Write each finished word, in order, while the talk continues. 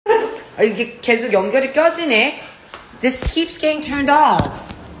아, 이게 계속 연결이 껴지네. This keeps getting turned off.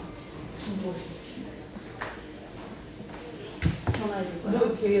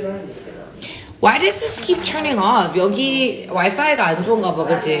 Why does this keep turning off? 여기 와이파이가 안 좋은가 봐,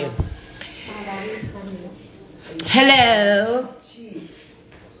 그치? Hello.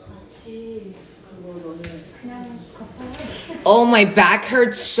 Oh, my back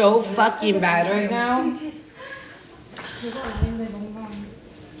hurts so fucking bad right now.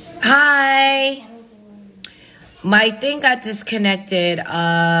 Hi. My thing got disconnected.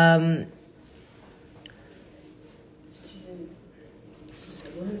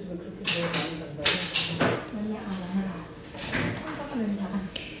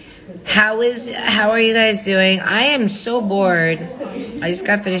 How are you guys doing? I am so bored. I just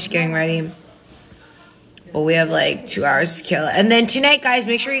got finished getting ready. But we have like 2 hours to kill. And then tonight, guys,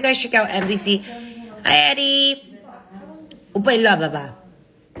 make sure you guys check out NBC. Hi, Eddie. 오빠 일로 와봐봐.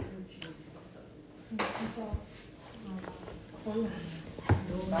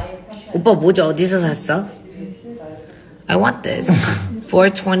 오빠 모자 어디서 샀어? I want this.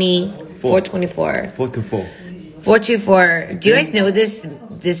 424. 424. Do you guys know this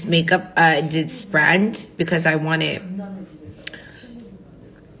makeup this brand? Because I want it.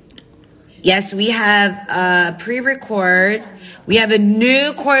 Yes, we have pre-record. We have a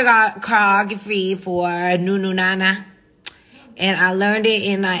new choreography for Nunu Nana. And I learned it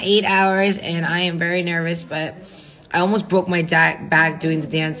in 8 hours, and I am very nervous, but I almost broke my back doing the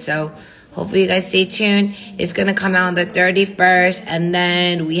dance, so hopefully you guys stay tuned. It's going to come out on the 31st, and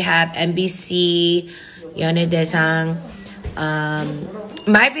then we have NBC, Yeone Daesang.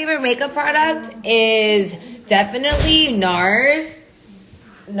 My favorite makeup product is definitely NARS.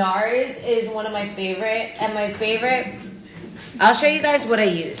 NARS is one of my favorite, and my favorite, I'll show you guys what I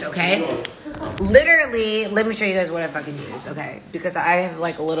use, okay? Literally, let me show you guys what I fucking use, okay? Because I have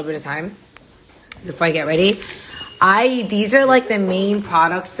like a little bit of time before I get ready. These are like the main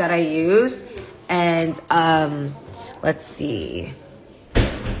products that I use, and let's see.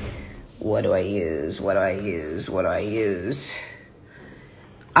 What do I use?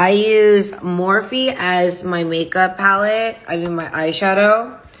 I use Morphe as my makeup palette. I mean my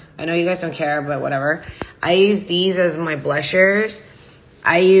eyeshadow. I know you guys don't care, but whatever. I use these as my blushers.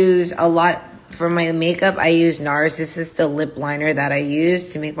 I use a lot for my makeup. I use NARS. This is the lip liner that I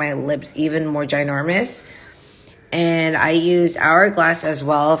use to make my lips even more ginormous. And I use Hourglass as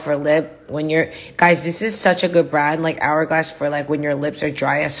well for lip. Guys, this is such a good brand. Like Hourglass for like when your lips are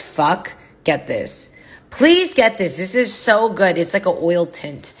dry as fuck. Get this. Please get this. This is so good. It's like an oil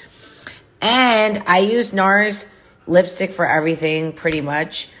tint. And I use NARS lipstick for everything pretty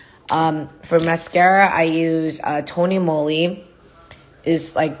much. For mascara, I use Tony Moly.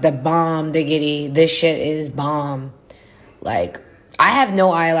 Is like the bomb diggity. This shit is bomb. Like, I have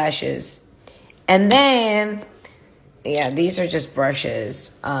no eyelashes. And then, yeah, these are just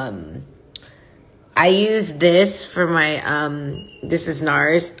brushes. I use this for my, this is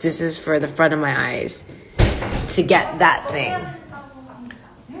NARS. This is for the front of my eyes. To get that thing.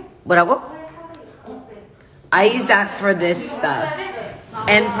 뭐라고? I use that for this stuff.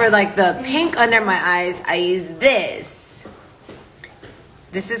 And for like the pink under my eyes, I use this.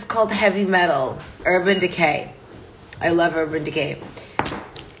 This is called Heavy Metal, Urban Decay. I love Urban Decay.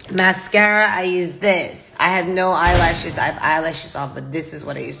 Mascara, I use this. I have no eyelashes. I have eyelashes on, but this is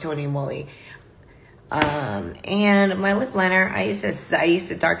what I use, Tony Moly. And my lip liner, I use this. I use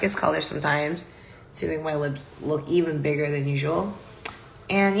the darkest color sometimes to make my lips look even bigger than usual.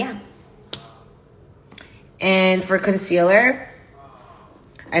 And yeah. And for concealer,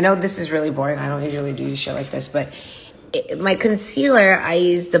 I know this is really boring. I don't usually do shit like this, but my concealer, I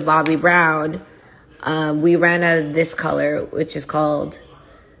used the Bobbi Brown. We ran out of this color, which is called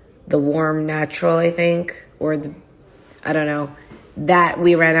the Warm Natural, I think. Or I don't know. That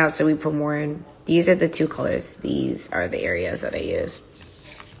we ran out, so we put more in. These are the two colors. These are the areas that I use.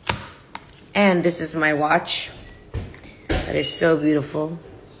 And this is my watch. That is so beautiful.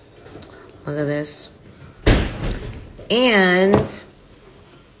 Look at this. And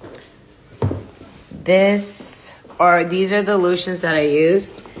these are the lotions that I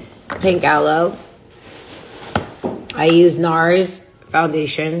use. Pink Aloe. I use NARS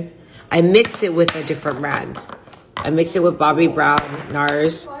foundation. I mix it with a different brand. I mix it with Bobbi Brown,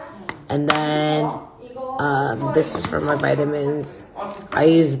 NARS. And then this is for my vitamins. I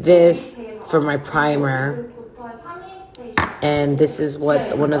use this for my primer. And this is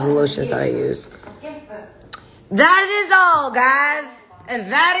one of the lotions that I use. That is all, guys.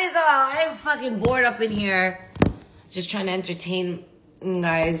 And that is all. I'm fucking bored up in here. Just trying to entertain you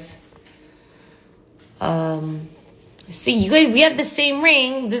guys. See, you guys, we have the same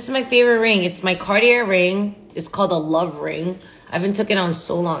ring. This is my favorite ring. It's my Cartier ring. It's called a love ring. I haven't took it out in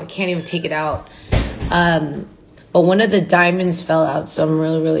so long. I can't even take it out. But one of the diamonds fell out, so I'm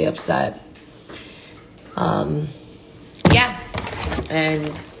really, really upset. Yeah. And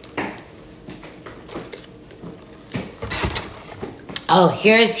oh,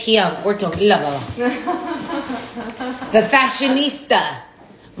 here's Hia. The fashionista.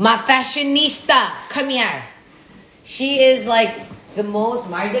 My fashionista. Come here. She is like the most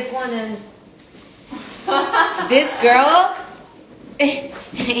말대꾸하는. This girl.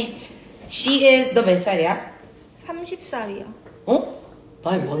 She is. 너 몇 살이야? 30살이야. 어?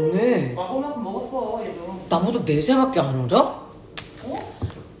 나이 많네. 얼마큼 먹었어, 얘도. 나보다 4살밖에 안 어려?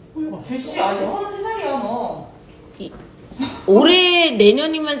 어? 제시 아직 33살이야, 너. 올해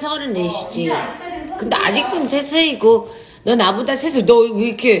내년이면 34이지. 근데 아직은 3살이고 너 나보다 3살. 너 왜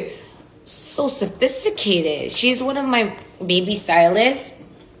이렇게 so sophisticated? She's one of my baby stylists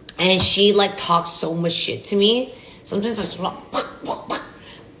and she like talks so much shit to me. Sometimes I just 막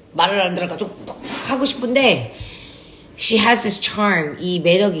말을 안 들어가지고 하고 싶은데 she has this charm. 이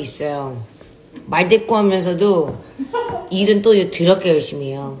매력이 있어요. 말대꾸하면서도 일은 또 더럽게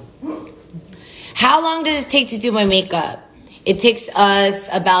열심히 해요. How long does it take to do my makeup? It takes us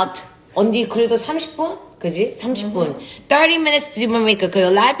about 언니 그래도 30분? 그지? 30분. 30 minutes to do my makeup. Because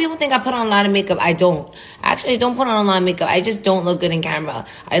a lot of people think I put on a lot of makeup. I don't. Actually, I don't put on a lot of makeup. I just don't look good in camera.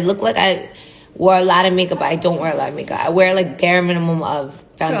 I look like I wore a lot of makeup, but I don't wear a lot of makeup. I wear like bare minimum of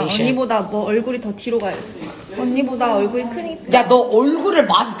foundation. 언니보다 뭐 얼굴이 더 뒤로 가 있어. 언니보다 얼굴이 크니까. 야, 너 얼굴을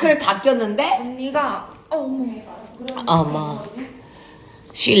마스크를 다 꼈는데? 언니가 어머.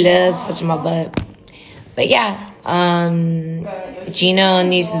 She loves touching my butt. But yeah, Gina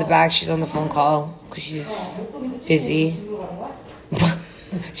언니's in the back. She's on the phone call because she's busy.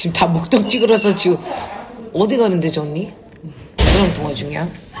 지금 다 목동 찍으러서 지금 어디 가는데 저 언니? 그런 통화 중이야.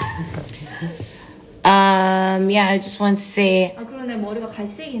 Yeah, I just want to say. 아 그러네 머리가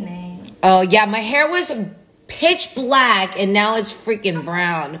갈색이네. Oh yeah, my hair was pitch black and now it's freaking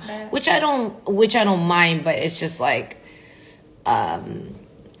brown, which I don't mind, but it's just like, yeah.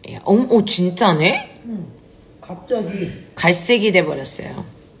 진짜네? 갑자기 갈색이 돼버렸어요.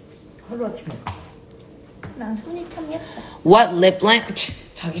 하루아침에. 난 손이 참 예뻐. What lip liner?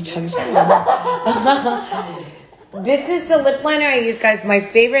 자기 손. This is the lip liner I use, guys. My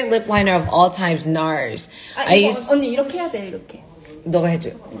favorite lip liner of all times, NARS. 언니 이렇게 해야 돼, 이렇게. 너가 해줘.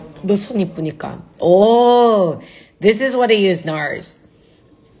 너 손 이쁘니까. Oh, this is what I use, NARS.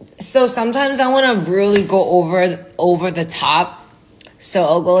 So sometimes I want to really go over the top. So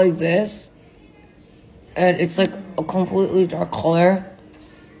I'll go like this. And it's like a completely dark color.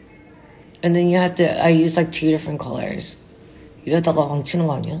 And then I use like 2 different colors. 이러다가 망치는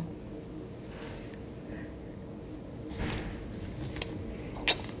거 아니야?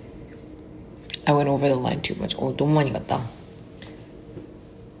 I went over the line too much. 너무 많이 갔다.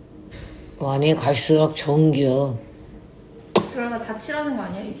 많이 갈수록 좋은겨. 그러다 다치라는 거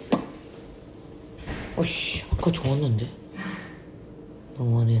아니야, 입술? 오씨, 아까 좋았는데?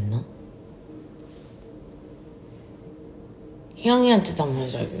 너무 많이 했나? 희영이한테도 한번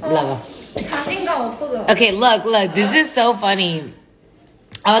해줘야 돼. 일로 와봐. 자신감 없어져. Okay, look. This is so funny.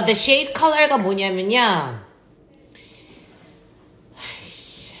 The shade color가 뭐냐면요.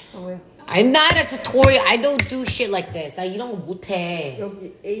 왜? I'm not a tutorial. I don't do shit like this. 나 이런 거 못해.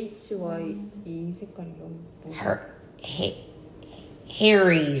 여기 HY 이 색깔이랑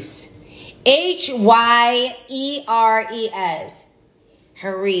Harry's. HYERES.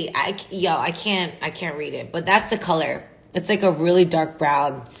 Harry. I can't read it. But that's the color. It's like a really dark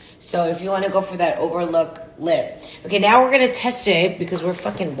brown. So if you want to go for that overlook lip. Okay, now we're going to test it because we're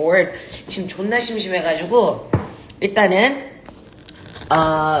fucking bored. 지금 존나 심심해가지고 일단은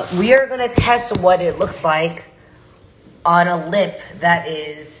we are going to test what it looks like on a lip that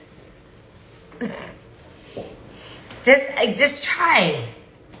is just try.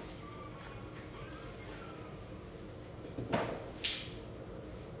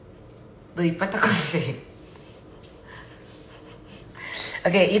 너 이빨 닦았지?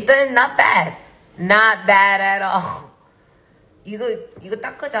 Okay, 일단 not bad. Not bad at all. 이거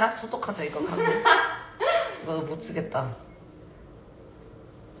닦으자. 소독하자 이거 가고. 이거 못 쓰겠다.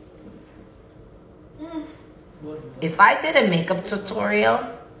 If I did a makeup tutorial,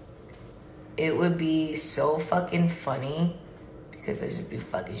 it would be so fucking funny because I should be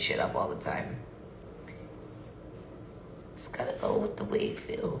fucking shit up all the time. Just gotta go with the way you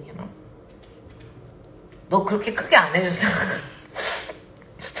feel, you know? 너 그렇게 크게 안 해줬어.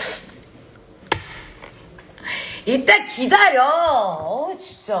 이따 기다려.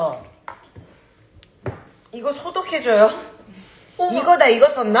 진짜. 이거 소독해줘요. 이거다 이거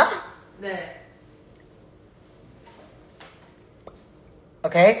썼나? 네.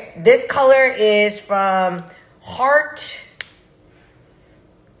 Okay, this color is from Heart.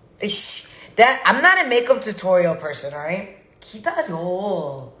 That I'm not a makeup tutorial person, alright?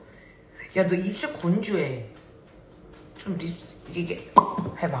 기다려. 야, 너 입술 건조해. 좀 이게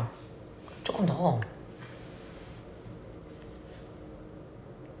해봐. 조금 더.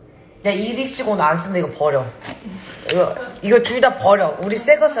 야, 이 립스틱 오늘 안 쓴다. 이거 버려. 이거 둘 다 버려. 우리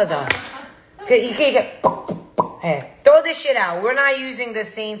새 거 사자. 이게 해. Throw this shit out. We're not using the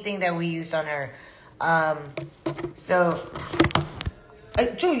same thing that we used on her. So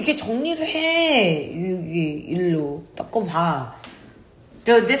좀 이렇게 정리를 해. 여기 일로 닦아봐.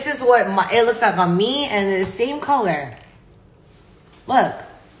 Dude, this is what it looks like on me, and the same color. Look.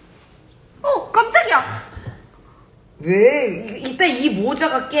 깜짝이야. 왜? 이따 이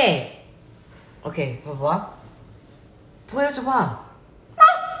모자가 깨. 오케이, 봐봐. 보여줘봐.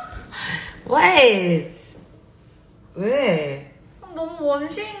 Wait. 왜? 너무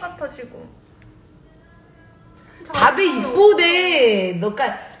원시인 같아 지금. 다들 이쁘대.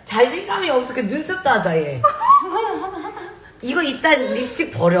 너가 자신감이 없으니까 눈썹도 하자 얘. 이거 일단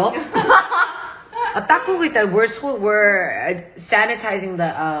립스틱 버려. 닦고 있다. We're sanitizing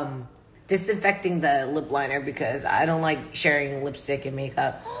the disinfecting the lip liner because I don't like sharing lipstick and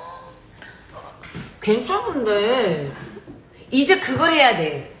makeup. 괜찮은데. 이제 그거 해야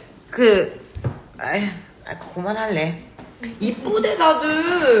돼. 그만할래. 이쁘대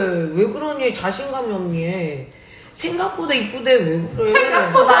다들. 왜 그러니? 자신감이 없니? 생각보다 이쁘대. 왜 그래?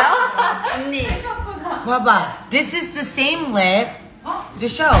 생각보다요? 언니. 봐봐. This is the same lip.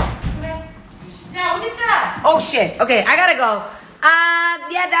 Just show. 그래. 야, 어딨잖아. Oh shit. Okay, I gotta go.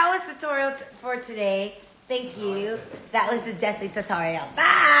 Yeah, that was tutorial for today. Thank you. That was the Jessi tutorial.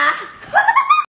 Bye.